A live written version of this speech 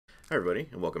Hi everybody,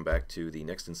 and welcome back to the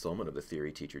next installment of the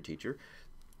Theory Teacher Teacher.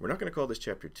 We're not going to call this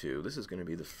Chapter 2. This is going to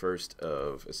be the first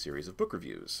of a series of book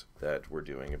reviews that we're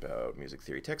doing about music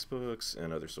theory textbooks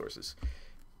and other sources.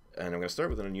 And I'm going to start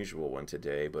with an unusual one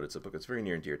today, but it's a book that's very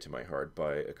near and dear to my heart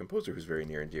by a composer who's very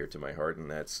near and dear to my heart, and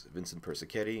that's Vincent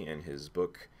Persichetti and his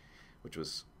book, which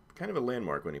was kind of a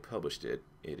landmark when he published it.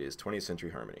 It is 20th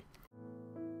Century Harmony.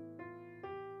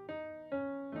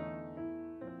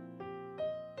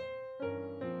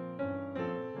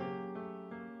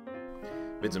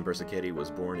 Vincent Persichetti was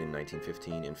born in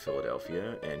 1915 in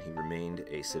Philadelphia, and he remained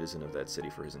a citizen of that city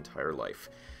for his entire life.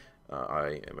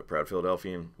 I am a proud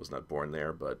Philadelphian, was not born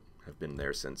there, but have been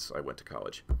there since I went to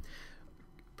college.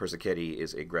 Persichetti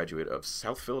is a graduate of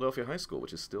South Philadelphia High School,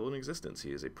 which is still in existence.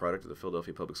 He is a product of the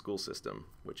Philadelphia Public School System,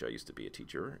 which I used to be a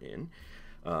teacher in.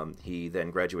 He then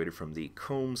graduated from the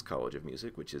Combs College of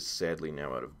Music, which is sadly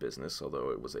now out of business, although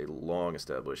it was a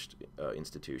long-established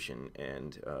institution,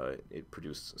 and it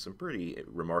produced some pretty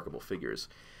remarkable figures.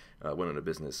 Went out of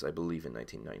business, I believe, in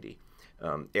 1990.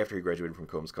 After he graduated from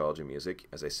Combs College of Music,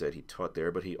 as I said, he taught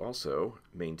there, but he also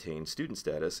maintained student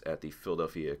status at the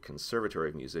Philadelphia Conservatory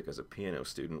of Music as a piano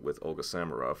student with Olga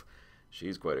Samaroff.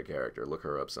 She's quite a character. Look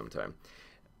her up sometime.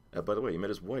 By the way, he met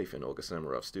his wife in Olga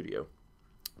Samaroff's studio.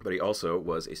 But he also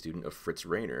was a student of Fritz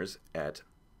Rayner's at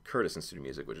Curtis Institute of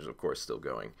Music, which is, of course, still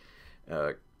going.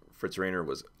 Fritz Rayner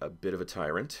was a bit of a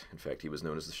tyrant. In fact, he was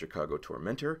known as the Chicago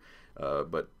Tormentor,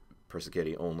 but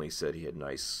Persichetti only said he had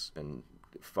nice and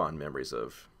fond memories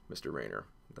of Mr. Rayner.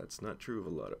 That's not true of a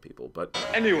lot of people, but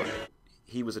anyway,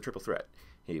 he was a triple threat.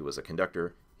 He was a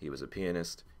conductor, he was a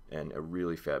pianist, and a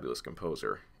really fabulous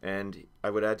composer. And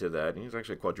I would add to that, he was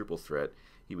actually a quadruple threat.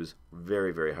 He was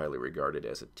very, very highly regarded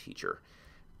as a teacher.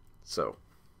 So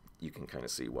you can kind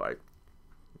of see why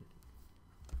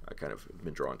I kind of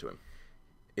been drawn to him.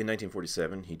 In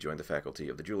 1947, he joined the faculty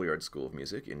of the Juilliard School of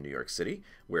Music in New York City,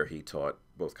 where he taught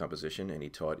both composition and he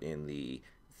taught in the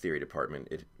theory department.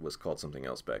 It was called something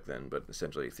else back then, but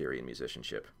essentially theory and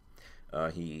musicianship.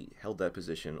 He held that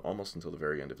position almost until the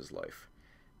very end of his life.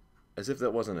 As if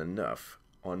that wasn't enough,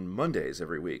 on Mondays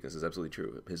every week, this is absolutely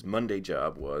true, his Monday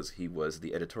job was he was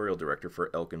the editorial director for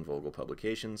Elkin Vogel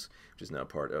Publications, which is now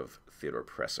part of Theodore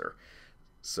Presser.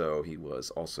 So he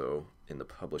was also in the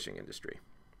publishing industry.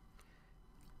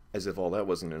 As if all that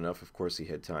wasn't enough, of course he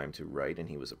had time to write, and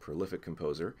he was a prolific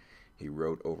composer. He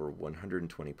wrote over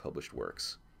 120 published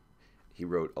works. He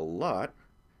wrote a lot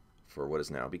for what has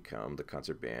now become the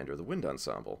concert band or the wind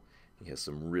ensemble. He has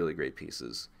some really great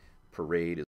pieces.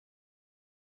 Parade is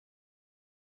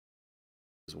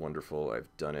wonderful.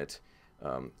 I've done it.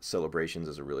 Celebrations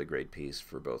is a really great piece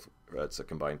for both. It's a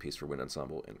combined piece for wind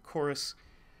ensemble and chorus.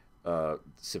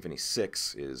 Symphony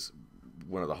 6 is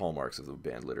one of the hallmarks of the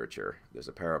band literature. There's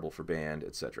a parable for band,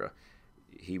 etc.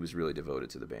 He was really devoted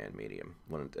to the band medium,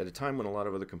 at a time when a lot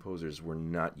of other composers were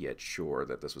not yet sure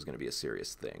that this was going to be a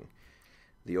serious thing.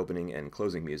 The opening and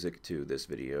closing music to this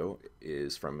video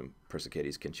is from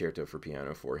Persichetti's Concerto for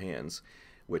Piano, 4 Hands,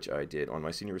 which I did on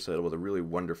my senior recital with a really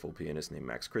wonderful pianist named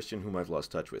Max Christian, whom I've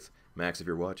lost touch with. Max, if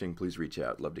you're watching, please reach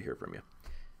out. Love to hear from you.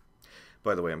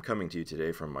 By the way, I'm coming to you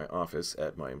today from my office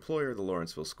at my employer, the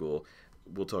Lawrenceville School.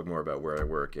 We'll talk more about where I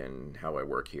work and how I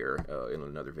work here in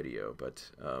another video, but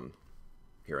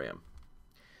here I am.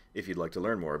 If you'd like to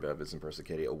learn more about Vincent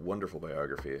Persichetti, a wonderful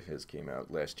biography of his came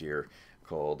out last year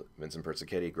called Vincent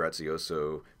Persichetti,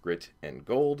 Grazioso, Grit, and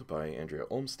Gold by Andrea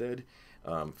Olmsted.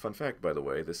 Fun fact, by the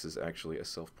way, this is actually a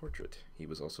self-portrait. He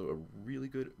was also a really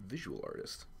good visual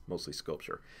artist, mostly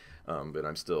sculpture, but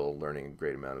I'm still learning a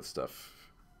great amount of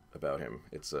stuff about him.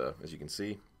 It's, as you can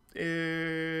see,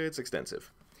 it's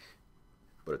extensive,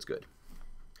 but it's good.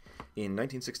 In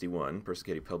 1961,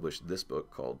 Persichetti published this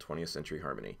book called 20th Century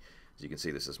Harmony. As you can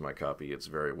see, this is my copy. It's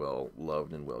very well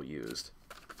loved and well used.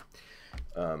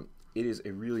 It is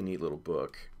a really neat little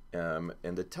book, and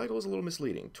the title is a little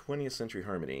misleading, 20th Century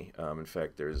Harmony. In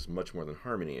fact, there's much more than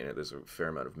harmony in it. There's a fair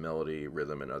amount of melody,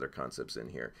 rhythm, and other concepts in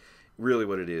here. Really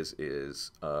what it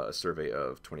is a survey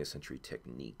of 20th century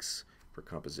techniques for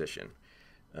composition.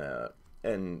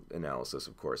 And analysis,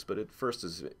 of course, but it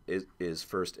is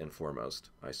first and foremost,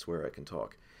 I swear I can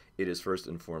talk, it is first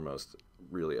and foremost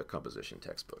really a composition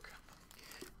textbook.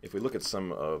 If we look at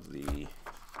some of the,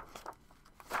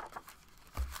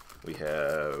 we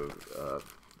have,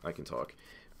 I can talk,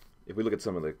 if we look at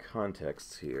some of the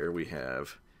contexts here, we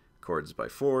have chords by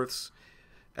fourths,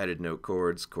 added note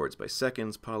chords, chords by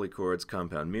seconds, polychords,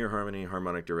 compound mirror harmony,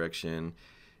 harmonic direction,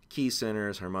 key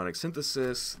centers, harmonic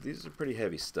synthesis. These are pretty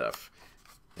heavy stuff.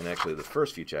 And actually the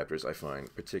first few chapters I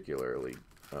find particularly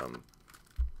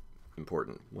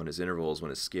important. One is intervals,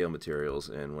 one is scale materials,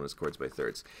 and one is chords by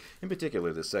thirds. In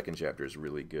particular, the second chapter is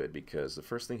really good because the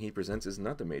first thing he presents is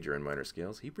not the major and minor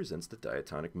scales. He presents the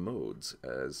diatonic modes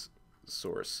as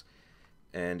source.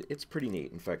 And it's pretty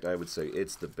neat. In fact, I would say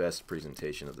it's the best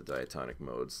presentation of the diatonic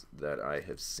modes that I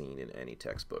have seen in any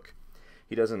textbook.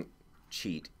 He doesn't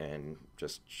cheat and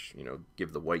just,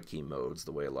 give the white key modes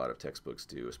the way a lot of textbooks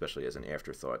do, especially as an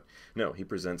afterthought. No, he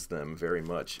presents them very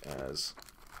much as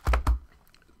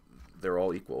they're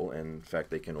all equal, and in fact,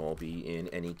 they can all be in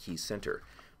any key center.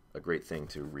 A great thing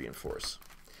to reinforce.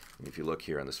 And if you look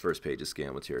here on this first page of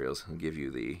scale materials, I'll give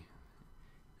you here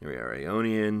we are,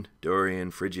 Ionian, Dorian,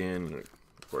 Phrygian.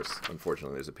 Of course,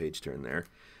 unfortunately, there's a page turn there.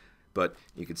 But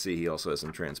you can see he also has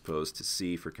some transposed to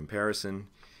C for comparison,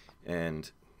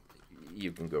 and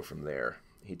you can go from there.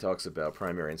 He talks about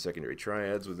primary and secondary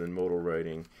triads within modal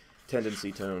writing,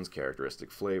 tendency tones,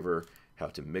 characteristic flavor, how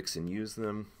to mix and use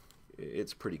them.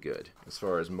 It's pretty good. As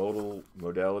far as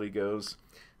modality goes,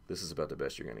 this is about the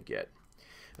best you're going to get.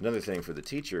 Another thing for the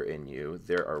teacher in you,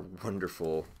 there are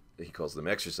wonderful, he calls them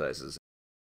exercises,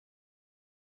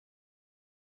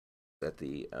 at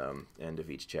the end of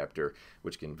each chapter,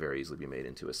 which can very easily be made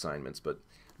into assignments, but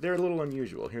they're a little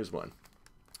unusual. Here's one.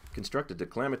 Construct a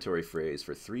declamatory phrase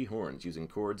for 3 horns using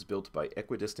chords built by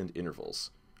equidistant intervals,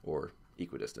 or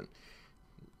equidistant,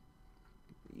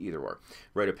 either or.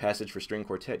 Write a passage for string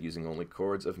quartet using only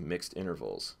chords of mixed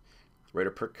intervals. Write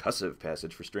a percussive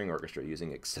passage for string orchestra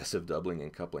using excessive doubling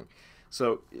and coupling.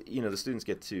 So, the students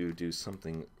get to do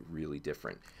something really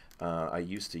different. I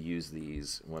used to use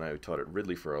these when I taught at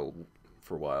Ridley for a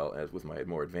while with my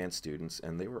more advanced students,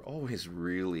 and they were always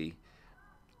really,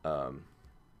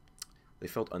 they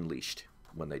felt unleashed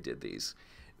when they did these.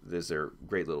 These are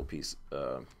great little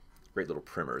great little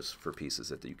primers for pieces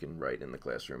that you can write in the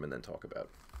classroom and then talk about.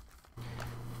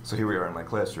 So here we are in my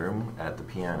classroom at the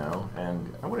piano,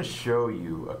 and I want to show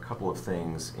you a couple of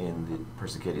things in the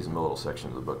Persichetti's modal section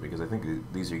of the book because I think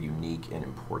these are unique and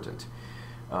important.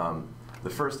 The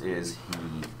first is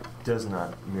he does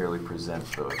not merely present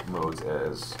the modes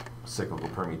as cyclical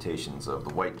permutations of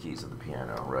the white keys of the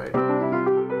piano, right?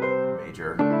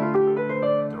 Major,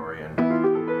 Dorian,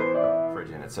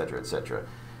 Phrygian, etc., etc.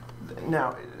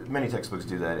 Now, many textbooks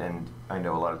do that, and I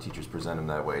know a lot of teachers present them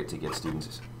that way to get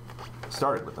students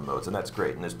started with the modes, and that's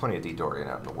great. And there's plenty of D Dorian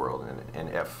out in the world, and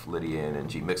F Lydian, and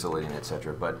G Mixolydian,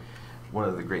 etc. But one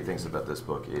of the great things about this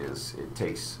book is it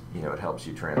takes, it helps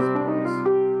you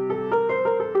transpose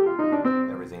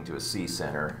everything to a C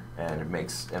center, and it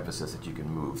makes emphasis that you can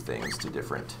move things to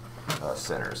different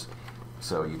centers.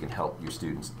 So you can help your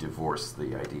students divorce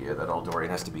the idea that all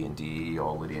Dorian has to be in D,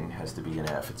 all Lydian has to be in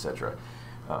F, etc.,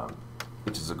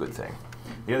 which is a good thing.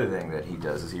 The other thing that he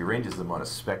does is he arranges them on a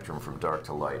spectrum from dark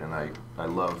to light, and I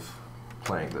love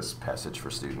playing this passage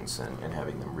for students and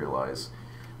having them realize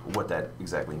what that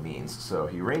exactly means. So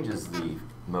he arranges the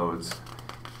modes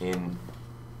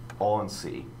all in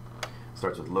C.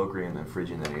 Starts with Locrian, then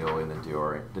Phrygian, then Aeolian, then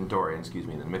Dorian, then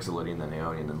Mixolydian, then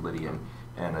Ionian, then Lydian,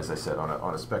 and as I said,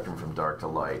 on a spectrum from dark to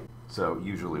light. So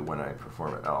usually when I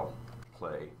perform it, I'll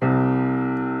play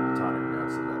tonic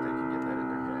notes so that they can get that in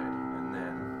their head, and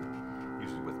then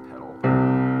usually with pedal.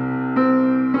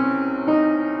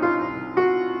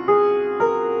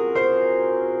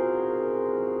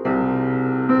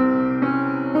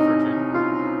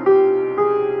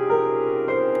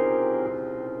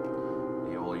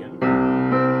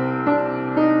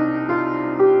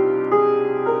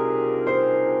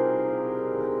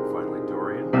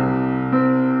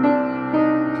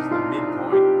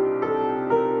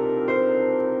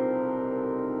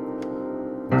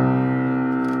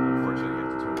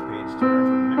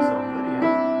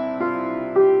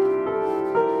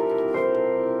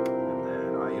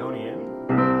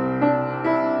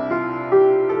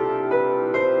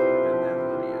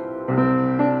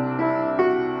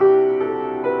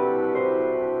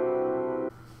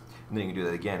 And then you can do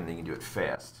that again, and then you can do it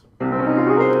fast.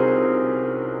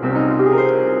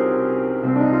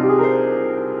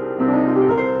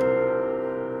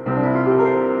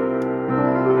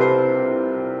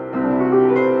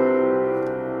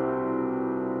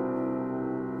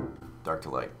 Dark to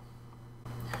light.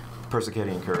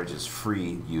 Persichetti encourages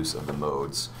free use of the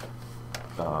modes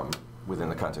within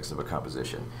the context of a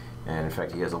composition. And in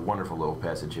fact, he has a wonderful little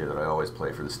passage here that I always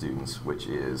play for the students, which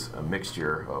is a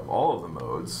mixture of all of the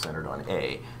modes centered on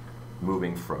A,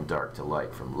 moving from dark to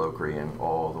light, from Locrian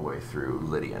all the way through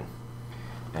Lydian.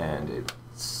 And it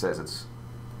says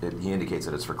he indicates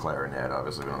that it's for clarinet.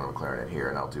 Obviously, we don't have a clarinet here,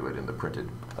 and I'll do it in the printed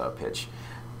pitch.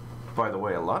 By the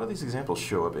way, a lot of these examples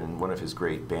show up in one of his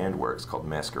great band works called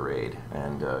Masquerade,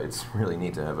 and it's really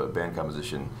neat to have a band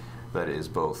composition that is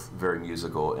both very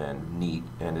musical and neat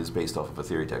and is based off of a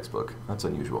theory textbook. That's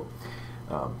unusual.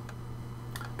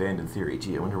 Band and theory.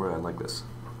 Gee, I wonder where I like this.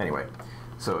 Anyway,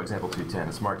 so example 210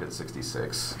 is marked at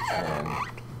 66 and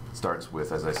starts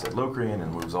with, as I said, Locrian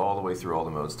and moves all the way through all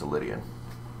the modes to Lydian.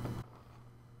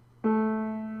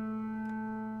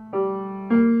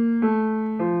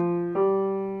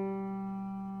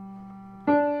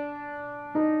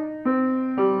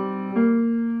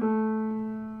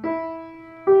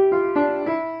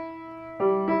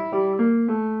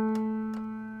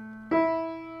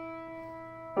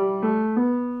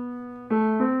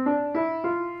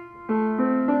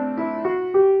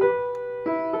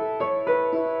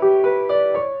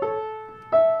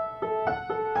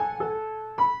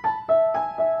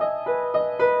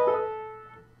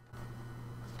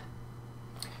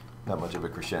 Not much of a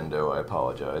crescendo, I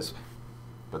apologize,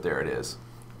 but there it is.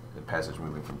 A passage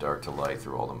moving from dark to light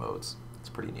through all the modes. It's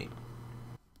pretty neat.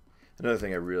 Another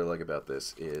thing I really like about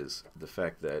this is the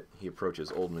fact that he approaches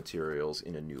old materials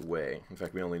in a new way. In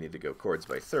fact, we only need to go chords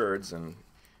by thirds, and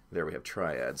there we have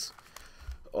triads.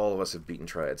 All of us have beaten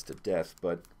triads to death,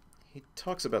 but he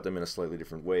talks about them in a slightly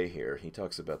different way here. He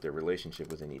talks about their relationship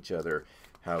within each other,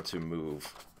 how to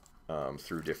move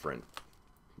through different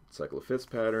cycle of fifths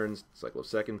patterns, cycle of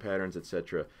second patterns,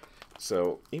 etc.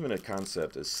 So even a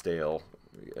concept as stale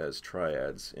as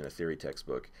triads in a theory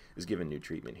textbook is given new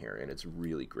treatment here, and it's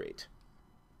really great.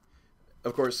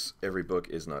 Of course, every book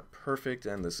is not perfect,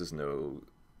 and this is no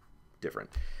different.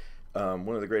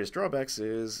 One of the greatest drawbacks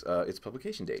is its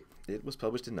publication date. It was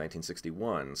published in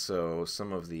 1961, so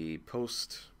some of the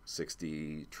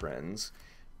post-1960 trends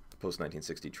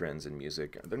in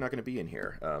music, they're not going to be in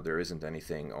here. There isn't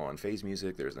anything on phase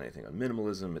music, there isn't anything on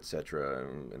minimalism, etc.,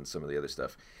 and some of the other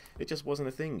stuff. It just wasn't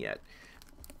a thing yet.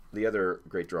 The other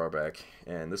great drawback,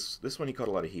 and this one he caught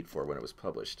a lot of heat for when it was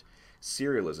published,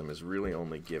 serialism is really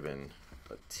only given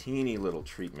a teeny little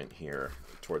treatment here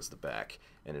towards the back,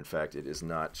 and in fact it is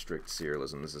not strict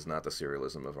serialism. This is not the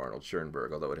serialism of Arnold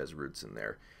Schoenberg, although it has roots in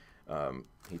there.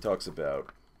 He talks about,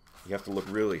 you have to look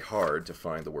really hard to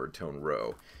find the word tone row.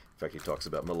 In fact, he talks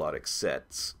about melodic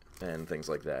sets and things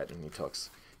like that, and he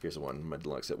talks, here's one,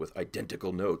 melodic set with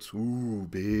identical notes. Ooh,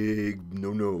 big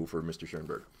no-no for Mr.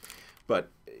 Schoenberg.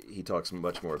 But he talks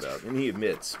much more about, and he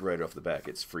admits right off the back,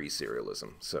 it's free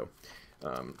serialism. So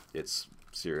it's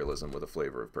serialism with a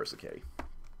flavor of Persichetti,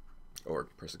 or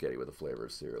Persichetti with a flavor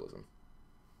of serialism.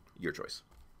 Your choice.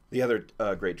 The other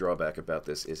great drawback about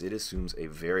this is it assumes a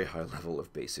very high level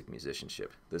of basic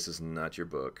musicianship. This is not your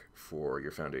book for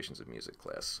your Foundations of Music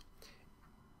class.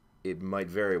 It might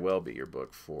very well be your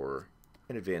book for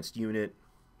an advanced unit,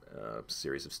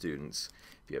 series of students.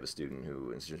 If you have a student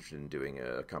who is interested in doing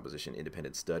a composition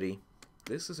independent study,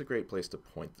 this is a great place to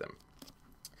point them.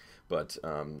 But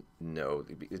no,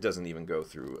 it doesn't even go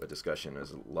through a discussion,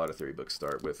 as a lot of theory books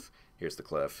start with, here's the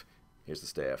clef, here's the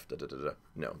staff, da-da-da-da.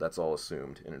 No, that's all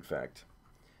assumed, and in fact,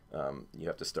 you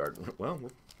have to start, well,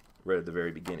 right at the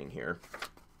very beginning here.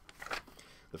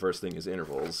 The first thing is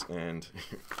intervals, and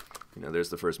you know, there's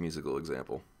the first musical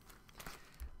example.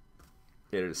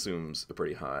 It assumes a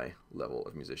pretty high level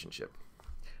of musicianship.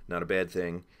 Not a bad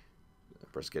thing.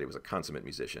 Persichetti was a consummate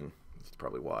musician, that's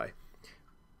probably why,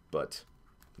 but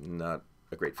not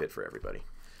a great fit for everybody.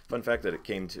 Fun fact that it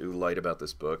came to light about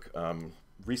this book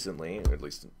recently, or at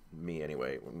least me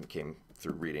anyway, when we came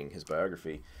through reading his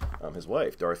biography, his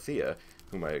wife, Dorothea,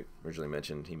 whom I originally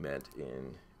mentioned he met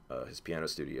in his piano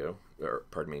studio, or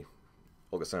pardon me,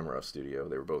 Olga Samarov's studio.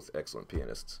 They were both excellent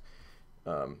pianists.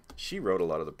 She wrote a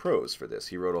lot of the prose for this.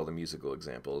 He wrote all the musical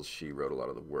examples. She wrote a lot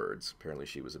of the words. Apparently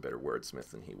she was a better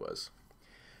wordsmith than he was.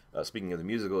 Speaking of the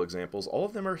musical examples, all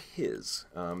of them are his.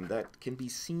 That can be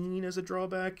seen as a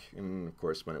drawback, and of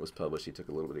course when it was published he took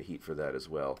a little bit of heat for that as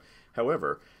well.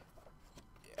 However,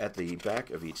 at the back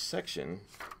of each section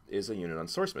is a unit on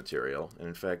source material, and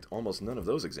in fact almost none of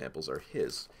those examples are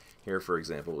his. Here, for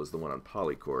example, is the one on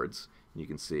polychords. You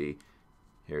can see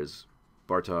here's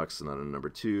Bartók's Sonata number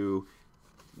 2,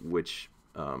 which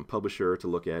publisher to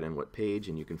look at and what page,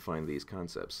 and you can find these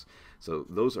concepts. So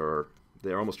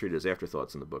they're almost treated as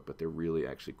afterthoughts in the book, but they're really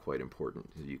actually quite important.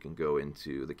 You can go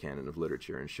into the canon of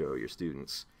literature and show your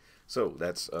students. So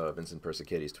that's Vincent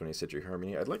Persicchetti's 20th Century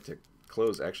Harmony. I'd like to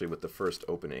close actually with the first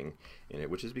opening in it,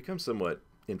 which has become somewhat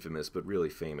infamous but really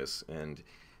famous, and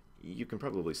you can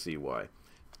probably see why.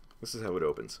 This is how it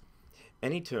opens.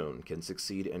 Any tone can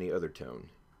succeed any other tone.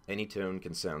 Any tone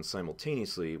can sound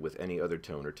simultaneously with any other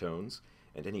tone or tones,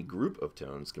 and any group of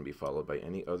tones can be followed by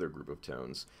any other group of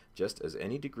tones, just as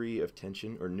any degree of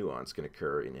tension or nuance can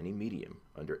occur in any medium,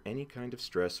 under any kind of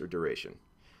stress or duration.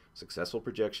 Successful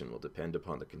projection will depend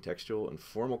upon the contextual and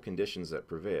formal conditions that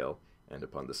prevail and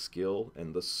upon the skill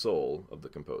and the soul of the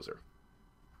composer.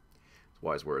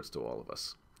 Wise words to all of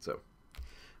us. So,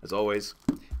 as always,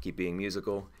 keep being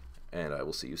musical, and I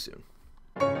will see you soon.